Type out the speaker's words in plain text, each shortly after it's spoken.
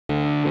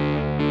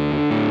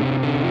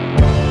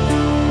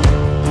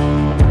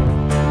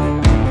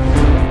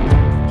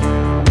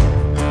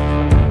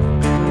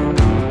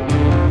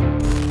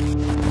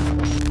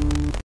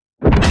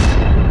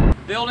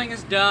building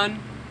is done,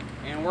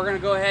 and we're going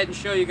to go ahead and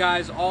show you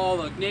guys all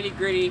the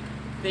nitty-gritty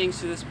things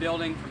to this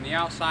building from the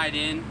outside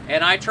in.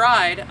 And I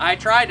tried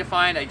to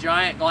find a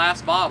giant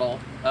glass bottle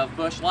of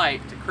Busch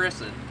Light to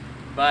christen,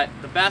 but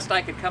the best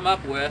I could come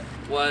up with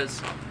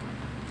was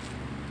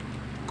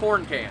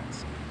corn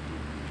cans.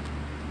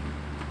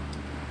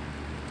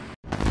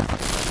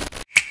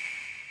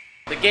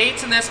 The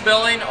gates in this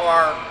building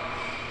are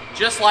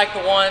just like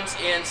the ones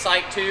in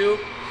Site 2.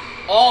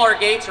 All our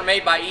gates are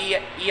made by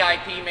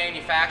EIP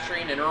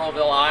Manufacturing in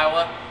Earlville,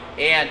 Iowa,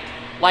 and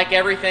like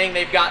everything,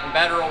 they've gotten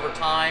better over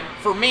time.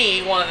 For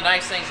me, one of the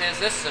nice things is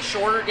this is a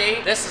shorter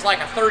gate. This is like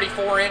a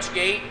 34-inch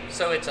gate,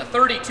 so it's a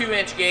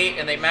 32-inch gate,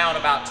 and they mount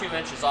about 2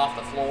 inches off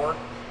the floor,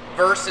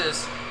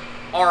 versus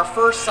our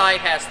first site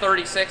has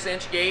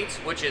 36-inch gates,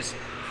 which is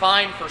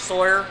fine for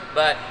Sawyer,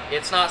 but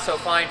it's not so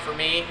fine for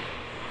me.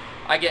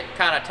 I get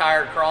kind of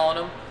tired crawling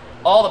them.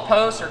 All the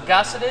posts are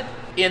gusseted.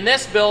 In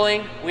this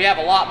building, we have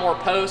a lot more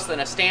posts than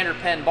a standard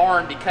pen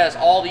barn because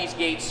all these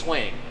gates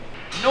swing.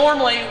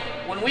 Normally,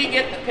 when we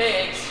get the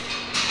pigs,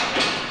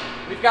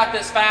 we've got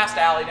this fast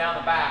alley down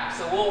the back.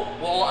 So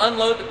we'll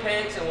unload the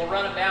pigs and we'll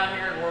run them down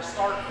here and we'll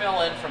start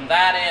filling from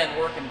that end,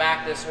 working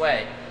back this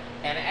way.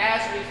 And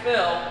as we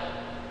fill,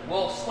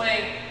 we'll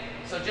swing.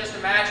 So just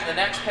imagine the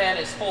next pen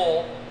is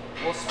full.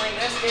 We'll swing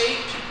this gate.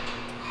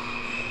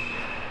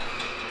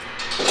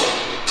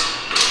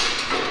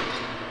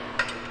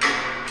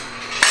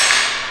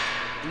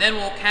 And then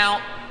we'll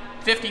count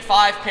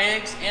 55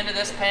 pigs into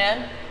this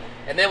pen,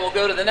 and then we'll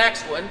go to the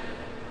next one,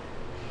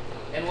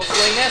 and we'll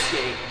swing this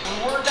gate.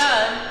 When we're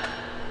done,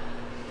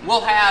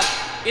 we'll have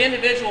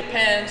individual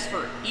pens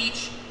for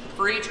each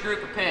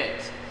group of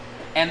pigs.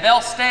 And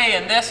they'll stay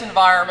in this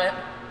environment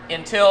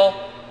until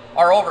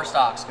our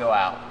overstocks go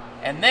out.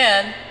 And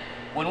then,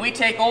 when we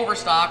take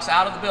overstocks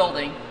out of the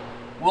building,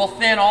 we'll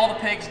thin all the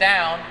pigs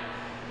down,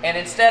 and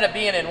instead of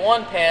being in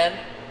one pen,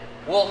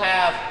 we'll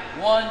have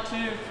 1,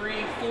 2, 3,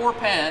 4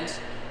 pens,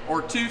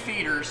 or 2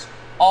 feeders,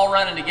 all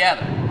running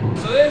together.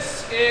 So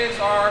this is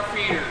our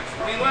feeders.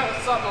 We went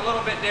with something a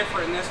little bit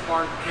different in this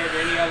barn compared to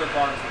any other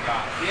barns we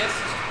got. This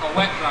is a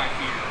wet-dry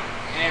feeder.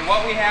 And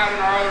what we have in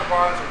our other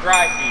barns are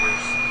dry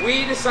feeders.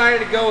 We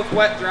decided to go with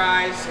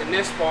wet-dries in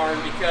this barn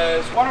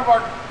because one of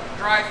our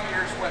dry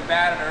feeders went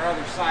bad at our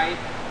other site,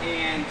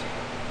 and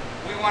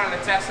we wanted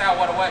to test out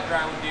what a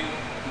wet-dry would do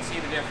and see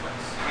the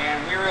difference.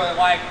 And we really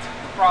liked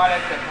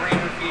product that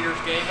Breeder Feeders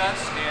gave us,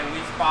 and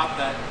we thought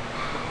that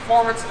the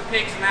performance of the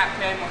pigs in that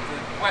pen with the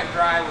wet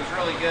dry was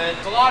really good.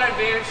 There's a lot of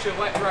advantage to a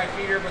wet dry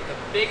feeder, but the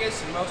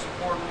biggest and most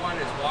important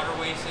one is water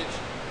wastage.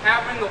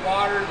 Having the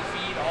water and the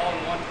feed all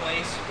in one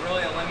place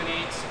really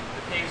eliminates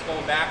the pigs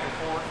going back and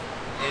forth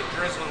and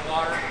drizzling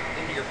water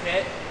into your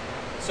pit.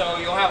 So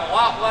you'll have a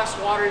lot less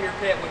water in your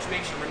pit, which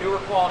makes your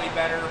manure quality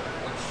better,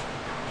 which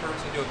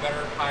turns into a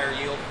better, higher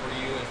yield for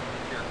you if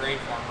you're a grain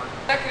farmer.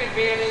 The second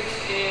advantage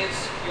is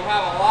you'll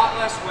have a lot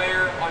less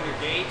wear on your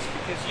gates,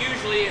 because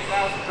usually if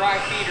that was a dry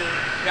feeder,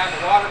 you have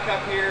the water cup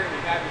here and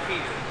you have your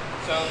feeder.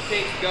 So the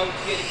pigs go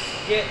get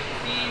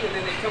feed, and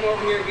then they come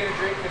over here and get a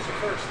drink because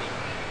they're thirsty.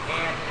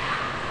 And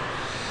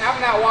having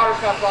that water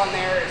cup on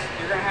there is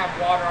you're going to have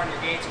water on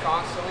your gates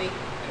constantly,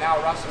 and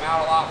that'll rust them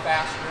out a lot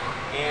faster.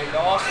 And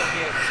they'll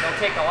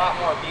take a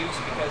lot more abuse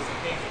because the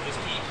pigs will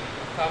just keep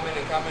coming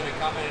and coming and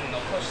coming, and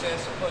they'll push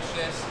this and push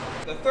this.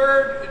 The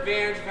third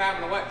advantage of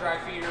having a wet-dry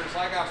feeder is,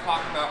 like I was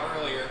talking about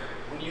earlier,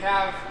 when you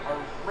have a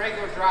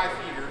regular dry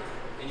feeder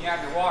and you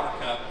have your water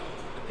cup,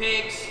 the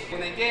pigs, when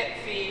they get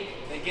feed,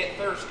 they get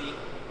thirsty,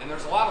 and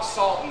there's a lot of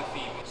salt in the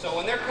feed. So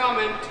when they're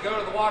coming to go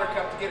to the water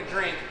cup to get a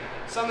drink,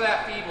 some of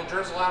that feed will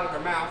drizzle out of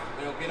their mouth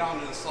and it'll get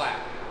onto the slat.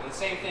 And the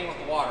same thing with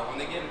the water. When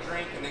they get a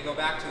drink and they go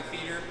back to the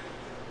feeder,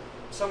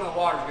 some of the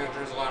water is going to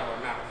drizzle out of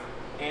their mouth.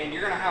 And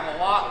you're going to have a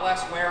lot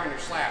less wear on your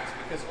slats,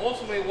 because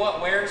ultimately what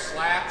wears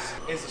slats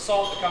is the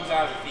salt that comes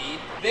out of the feed.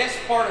 This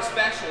part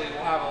especially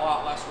will have a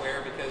lot less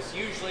wear, because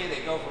usually they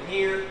go from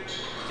here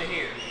to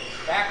here,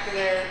 back to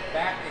there,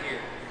 back to here.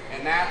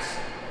 And that's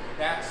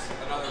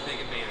another big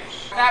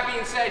advantage. That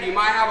being said, you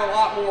might have a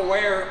lot more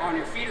wear on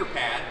your feeder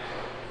pad,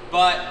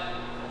 but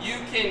you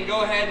can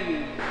go ahead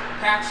and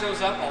patch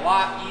those up a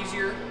lot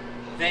easier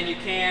than you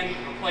can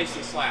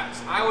replacing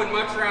slats. I would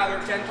much rather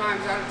 10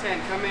 times out of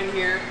 10 come in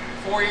here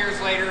 4 years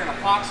later and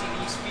epoxy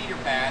these feeder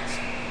pads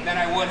than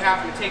I would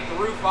having to take the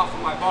roof off of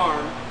my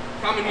barn,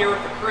 come in here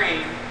with a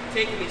crane,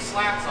 taking these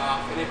slats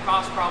off, and it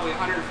costs probably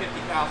 $150,000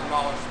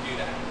 to do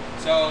that.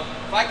 So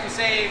if I can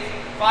save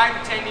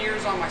 5 to 10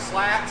 years on my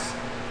slats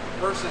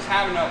versus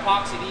having to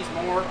epoxy these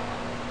more,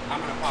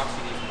 I'm going to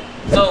epoxy these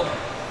more. So,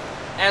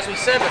 as we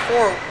said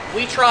before,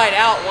 we tried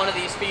out one of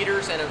these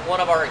feeders in one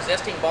of our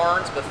existing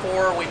barns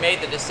before we made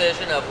the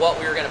decision of what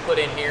we were going to put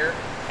in here,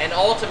 and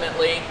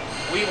ultimately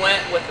we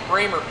went with the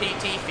Bremer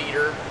PT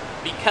feeder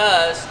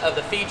because of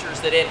the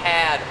features that it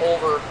had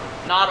over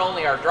not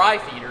only our dry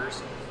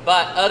feeders,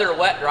 but other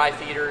wet dry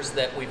feeders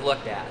that we've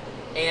looked at.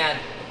 And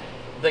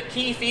the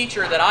key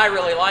feature that I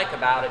really like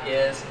about it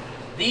is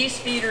these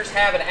feeders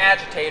have an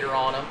agitator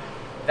on them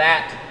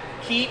that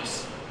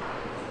keeps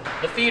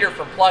the feeder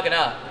from plugging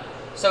up.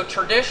 So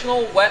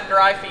traditional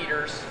wet-dry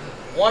feeders,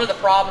 one of the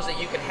problems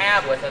that you can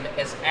have with them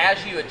is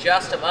as you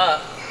adjust them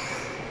up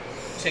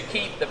to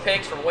keep the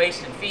pigs from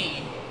wasting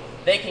feed,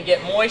 they can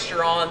get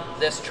moisture on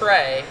this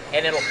tray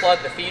and it'll plug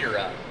the feeder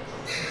up.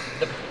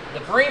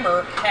 The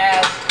breamer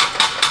has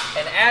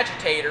an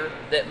agitator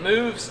that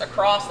moves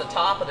across the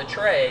top of the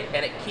tray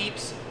and it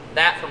keeps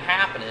that from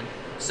happening,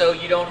 so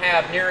you don't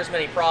have near as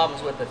many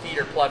problems with the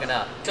feeder plugging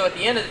up. So at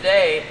the end of the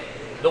day,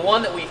 the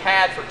one that we've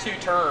had for 2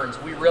 turns,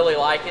 we really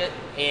like it,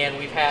 and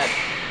we've had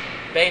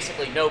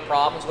basically no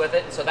problems with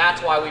it. So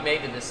that's why we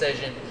made the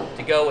decision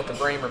to go with the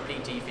Bremer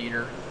PT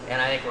feeder, and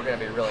I think we're going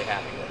to be really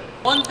happy with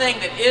it. One thing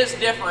that is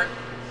different,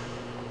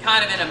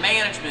 kind of in a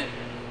management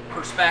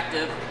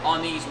perspective,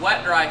 on these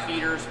wet-dry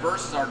feeders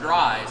versus our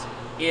dries,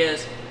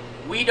 is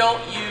we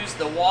don't use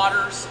the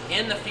waters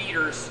in the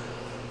feeders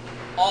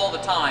all the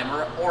time,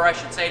 or I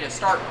should say to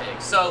start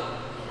pigs. So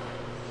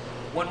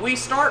when we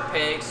start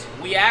pigs,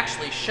 we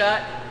actually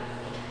shut,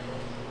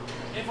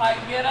 if I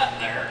can get up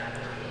there,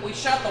 we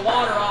shut the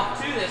water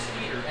off to this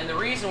feeder. And the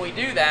reason we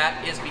do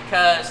that is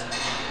because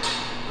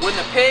when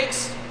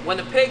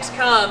the pigs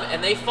come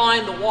and they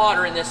find the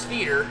water in this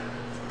feeder,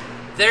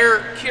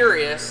 they're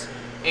curious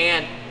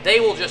and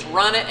they will just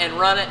run it and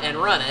run it and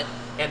run it,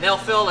 and they'll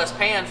fill this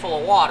pan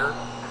full of water,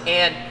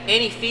 and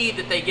any feed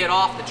that they get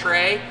off the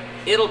tray,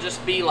 it'll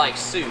just be like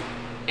soup,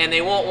 and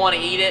they won't want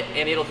to eat it,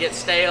 and it'll get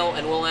stale,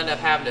 and we'll end up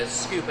having to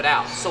scoop it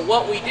out. So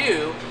what we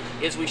do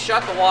is we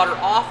shut the water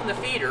off in the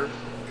feeder,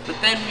 but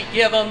then we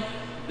give them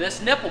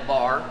this nipple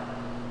bar,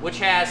 which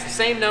has the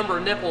same number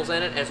of nipples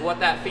in it as what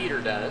that feeder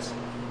does,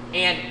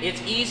 and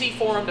it's easy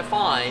for them to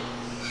find,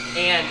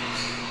 and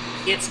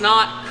it's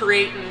not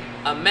creating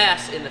a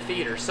mess in the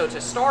feeder. So to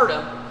start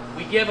them,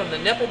 we give them the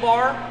nipple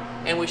bar,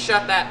 and we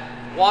shut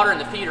that water in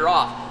the feeder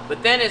off.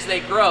 But then as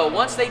they grow,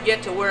 once they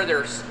get to where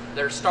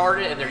they're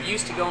started and they're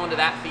used to going to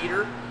that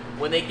feeder,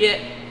 when they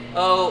get,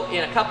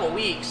 in a couple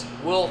weeks,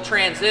 we'll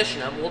transition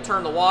them. We'll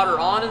turn the water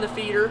on in the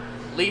feeder,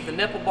 leave the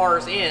nipple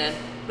bars in,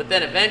 but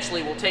then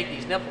eventually we'll take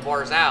these nipple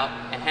bars out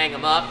and hang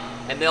them up,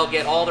 and they'll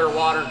get all their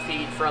water and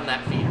feed from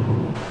that feeder.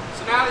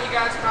 So now that you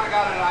guys kind of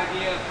got an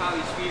idea of how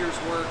these feeders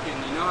work and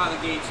you know how the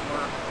gates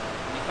work,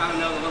 and you kind of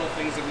know the little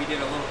things that we did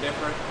a little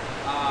different,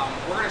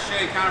 we're going to show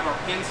you kind of our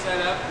pen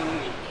setup when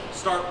we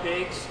start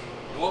pigs.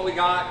 And what we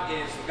got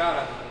is we got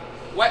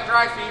a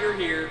wet-dry feeder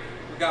here,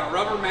 we got a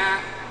rubber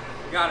mat,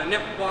 we got a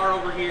nipple bar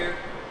over here,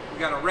 we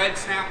got a red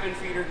snap-in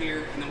feeder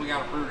here, and then we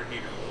got a brooder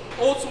here.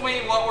 Ultimately,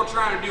 what we're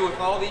trying to do with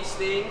all these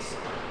things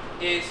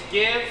is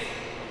give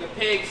the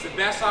pigs the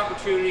best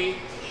opportunity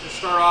to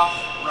start off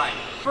right.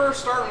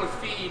 First, starting with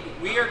feed,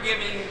 we are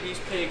giving these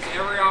pigs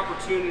every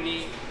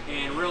opportunity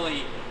and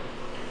really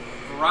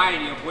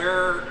variety of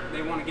where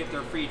they want to get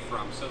their feed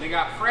from. So they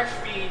got fresh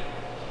feed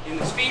in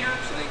this feeder,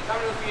 so they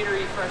come to the feeder,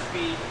 eat fresh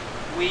feed.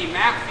 We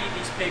mat feed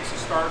these pigs to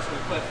start, so we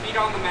put feed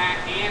on the mat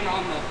and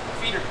on the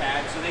feeder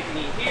pad so they can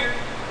eat here,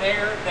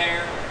 there,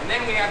 and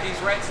then we have these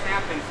red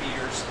snap-in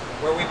feeders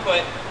where we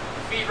put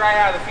the feed right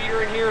out of the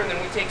feeder in here, and then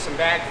we take some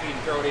bag feed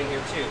and throw it in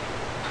here too.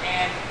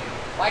 And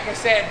like I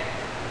said,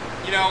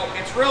 you know,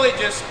 it's really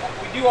just,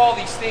 we do all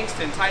these things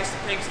to entice the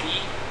pigs to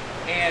eat,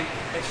 and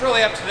it's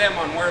really up to them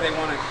on where they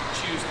want to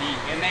choose to eat,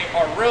 and they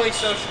are really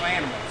social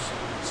animals.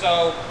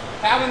 So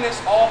having this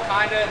all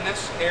kind of in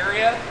this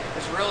area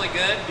is really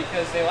good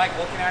because they like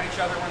looking at each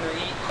other when they're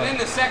eating. And then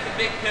the second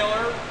big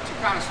pillar to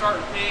kind of start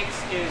with pigs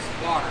is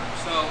water.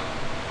 So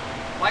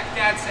like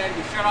Dad said,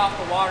 we shut off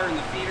the water in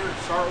the feeder to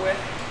start with,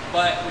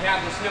 but we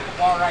have this nipple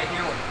bar right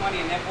here with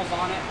plenty of nipples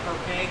on it per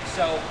pig,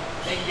 so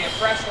they can get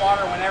fresh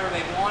water whenever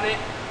they want it,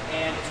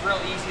 and it's real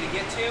easy to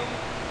get to.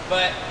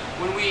 But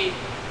when we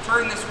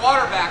turn this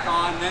water back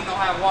on, then they'll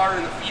have water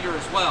in the feeder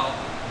as well.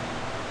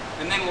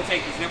 And then we'll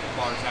take these nipple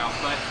bars out.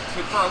 But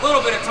for a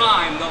little bit of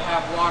time, they'll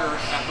have water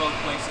at both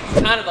places.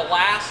 Kind of the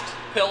last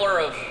pillar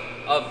of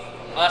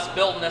us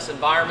building this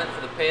environment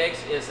for the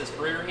pigs is this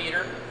brooder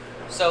heater.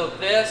 So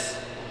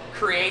this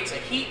creates a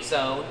heat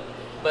zone,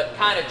 but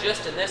kind of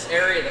just in this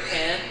area of the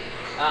pen.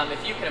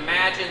 If you can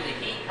imagine, the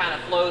heat kind of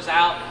flows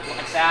out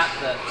like that.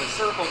 The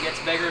circle gets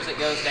bigger as it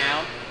goes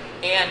down.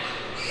 And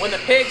when the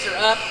pigs are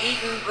up,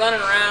 eating, running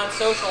around,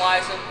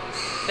 socializing,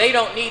 they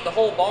don't need the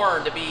whole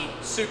barn to be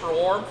super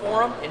warm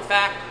for them. In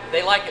fact,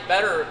 they like it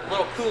better, a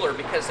little cooler,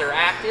 because they're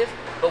active.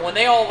 But when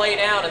they all lay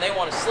down and they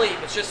want to sleep,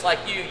 it's just like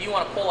you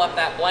want to pull up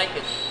that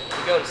blanket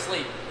to go to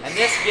sleep. And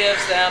this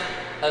gives them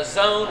a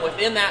zone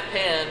within that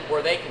pen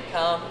where they can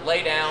come,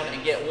 lay down,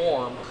 and get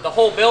warm. The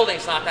whole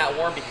building's not that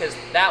warm because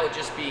that would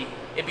just be,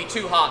 it'd be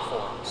too hot for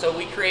them. So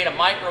we create a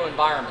micro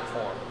environment for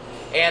them.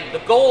 And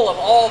the goal of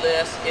all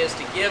this is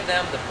to give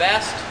them the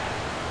best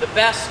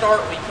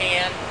start we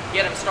can,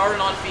 get them started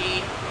on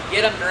feed,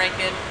 get them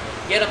drinking,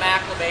 get them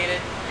acclimated,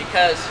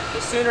 because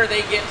the sooner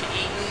they get to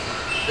eating,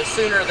 the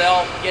sooner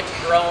they'll get to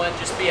growing,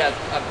 just be a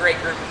great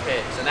group of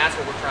pigs, and that's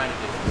what we're trying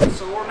to do.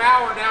 So we're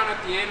down at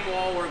the end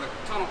wall where the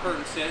tunnel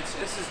curtain sits.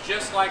 This is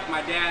just like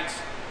my dad's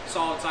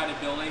solid-sided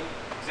building.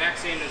 Exact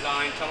same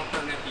design, tunnel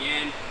curtain at the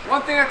end.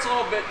 One thing that's a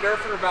little bit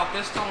different about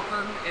this tunnel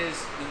curtain is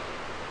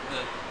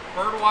the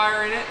bird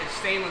wire in it. It's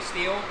stainless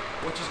steel,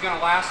 which is going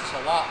to last us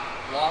a lot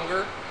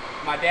longer.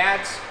 My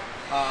dad's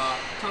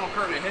tunnel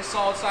curtain at his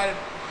solid-sided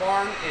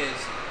barn is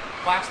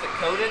plastic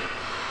coated,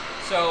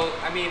 so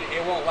I mean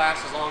it won't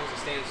last as long as the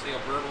stainless steel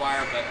bird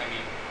wire, but I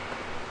mean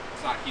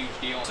it's not a huge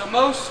deal. So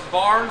most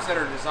barns that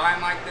are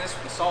designed like this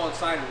with the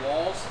solid-sided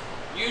walls,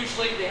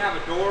 usually they have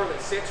a door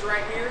that sits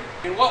right here.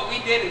 And what we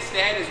did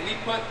instead is we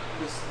put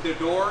the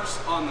doors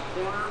on the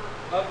corner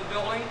of the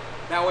building.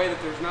 That way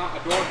that there's not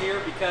a door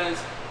here,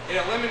 because it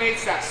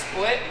eliminates that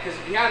split. Because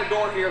if you had a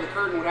door here, the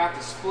curtain would have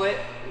to split,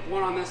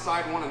 one on this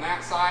side, one on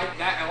that side.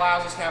 That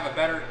allows us to have a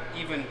better,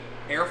 even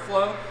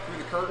airflow through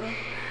the curtain.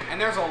 And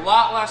there's a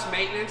lot less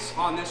maintenance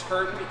on this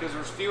curtain because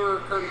there's fewer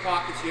curtain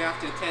pockets you have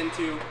to attend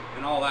to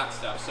and all that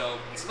stuff. So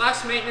it's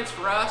less maintenance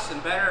for us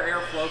and better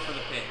airflow for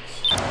the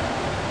pigs.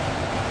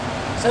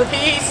 So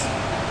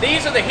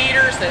these are the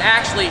heaters that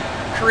actually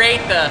create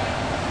the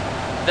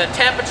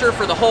temperature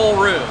for the whole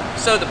room.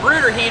 So the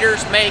brooder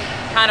heaters make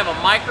kind of a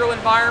micro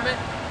environment.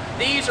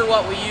 These are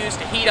what we use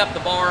to heat up the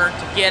barn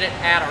to get it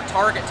at our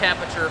target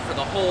temperature for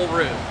the whole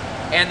room.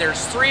 And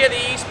there's 3 of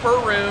these per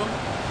room,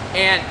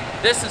 and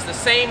this is the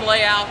same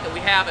layout that we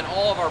have in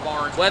all of our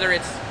barns. Whether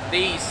it's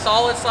the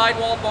solid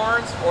sidewall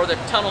barns or the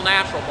tunnel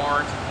natural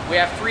barns, we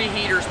have 3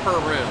 heaters per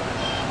room.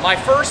 My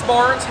first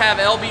barns have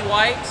LB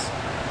whites.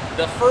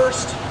 The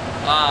first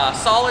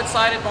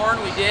solid-sided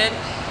barn we did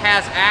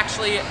has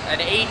actually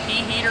an AP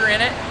heater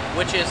in it,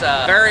 which is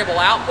a variable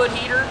output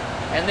heater.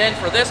 And then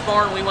for this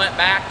barn, we went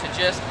back to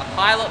just a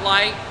pilot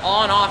light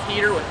on-off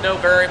heater with no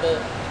variable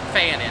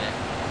fan in it.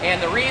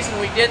 And the reason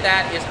we did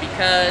that is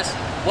because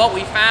what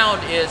we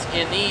found is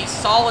in these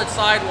solid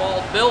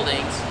sidewall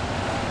buildings,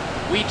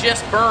 we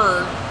just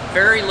burn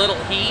very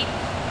little heat.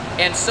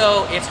 And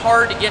so it's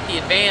hard to get the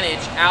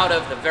advantage out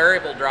of the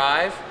variable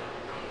drive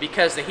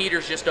because the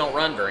heaters just don't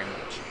run very much.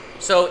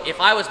 So if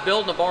I was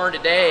building a barn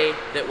today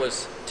that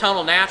was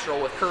tunnel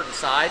natural with curtain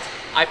sides,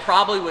 I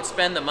probably would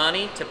spend the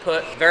money to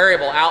put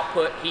variable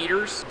output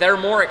heaters. They're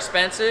more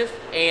expensive,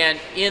 and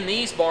in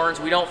these barns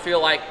we don't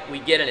feel like we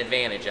get an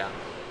advantage out of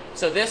them.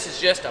 So this is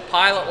just a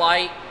pilot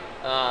light,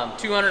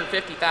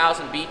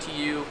 250,000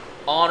 BTU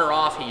on or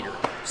off heater.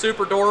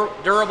 Super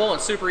durable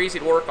and super easy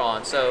to work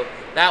on. So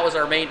that was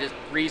our main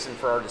reason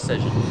for our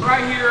decision.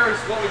 Right here is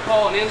what we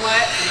call an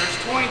inlet, and there's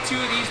 22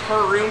 of these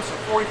per room, so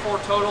 44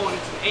 total, and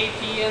it's an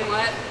AP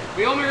inlet.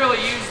 We only really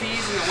use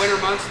these in the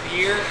winter months of the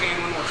year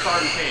and when we're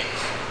starting pigs.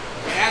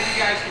 And as you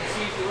guys can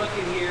see, if you look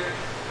in here,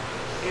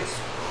 it's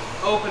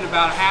open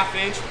about a ½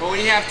 inch, but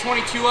when you have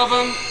 22 of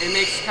them, it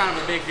makes kind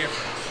of a big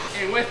difference.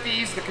 And with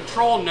these, the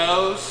control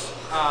knows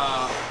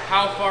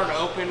how far to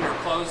open or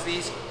close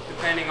these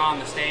depending on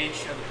the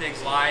stage of the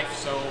pig's life.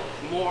 So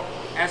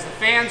as the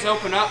fans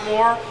open up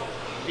more,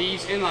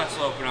 these inlets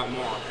will open up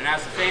more. And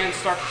as the fans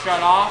start to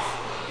shut off,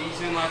 these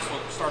inlets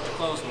will start to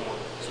close more.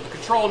 So the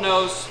control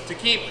knows to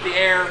keep the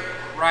air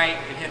right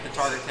and hit the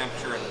target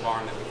temperature of the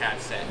barn that we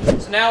had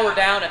set. So now we're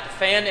down at the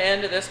fan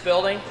end of this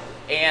building,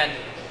 and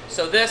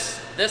so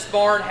this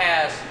barn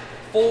has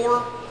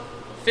 4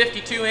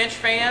 52-inch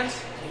fans,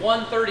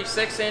 1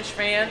 36-inch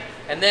fan,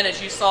 and then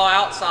as you saw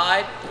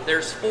outside,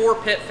 there's 4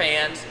 pit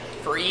fans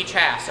for each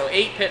half, so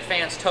 8 pit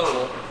fans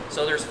total.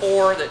 So there's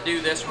 4 that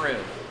do this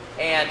room.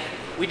 And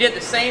we did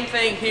the same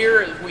thing here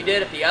as we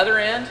did at the other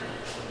end.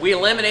 We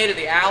eliminated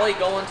the alley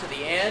going to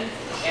the end,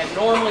 and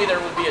normally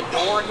there would be a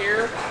door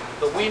here,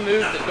 but we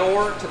moved the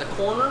door to the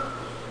corner.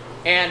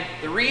 And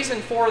the reason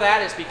for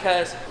that is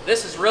because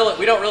this is really,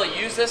 we don't really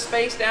use this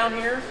space down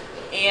here,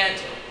 and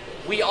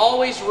we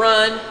always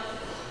run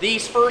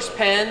these first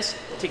pens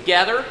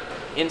together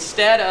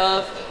instead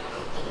of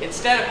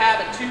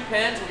having 2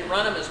 pens. We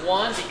run them as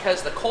one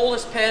because the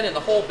coldest pen in the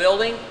whole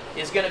building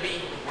is going to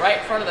be right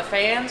in front of the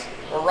fans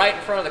or right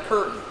in front of the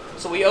curtain.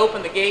 So we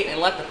open the gate and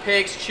let the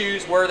pigs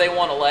choose where they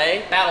want to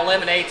lay. That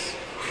eliminates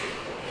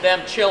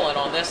them chilling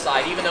on this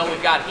side. Even though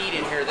we've got heat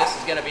in here, this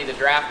is going to be the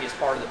draftiest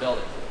part of the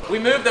building. We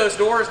moved those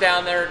doors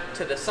down there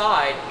to the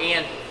side,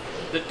 and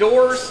the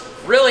doors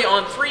really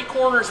on 3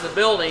 corners of the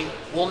building,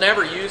 we'll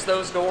never use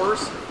those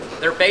doors.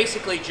 They're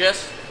basically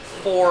just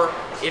for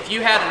if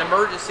you had an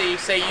emergency,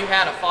 say you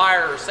had a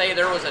fire, or say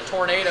there was a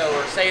tornado,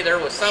 or say there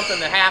was something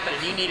that happened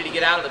and you needed to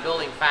get out of the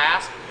building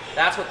fast.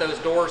 That's what those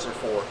doors are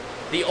for.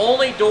 The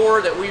only door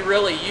that we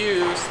really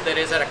use that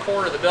is at a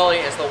corner of the building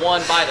is the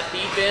one by the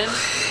feed bins,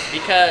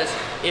 because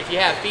if you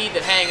have feed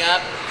that hang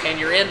up and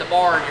you're in the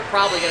barn, you're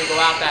probably going to go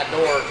out that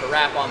door to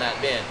wrap on that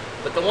bin.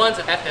 But the ones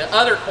at the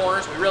other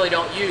corners we really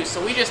don't use,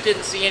 so we just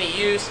didn't see any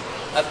use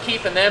of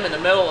keeping them in the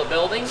middle of the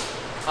building.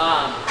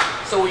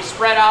 So we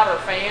spread out our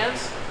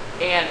fans,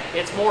 and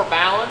it's more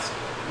balanced.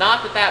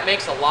 Not that that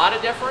makes a lot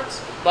of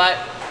difference, but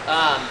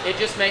it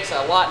just makes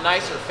a lot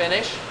nicer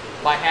finish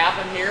by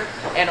having here.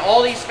 And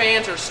all these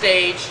fans are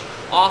staged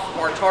off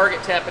of our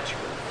target temperature,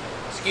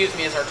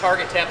 as our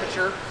target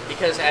temperature,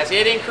 because as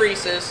it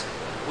increases,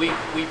 we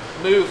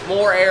move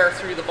more air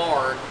through the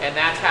barn, and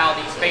that's how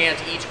these fans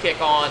each kick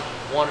on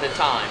one at a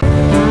time.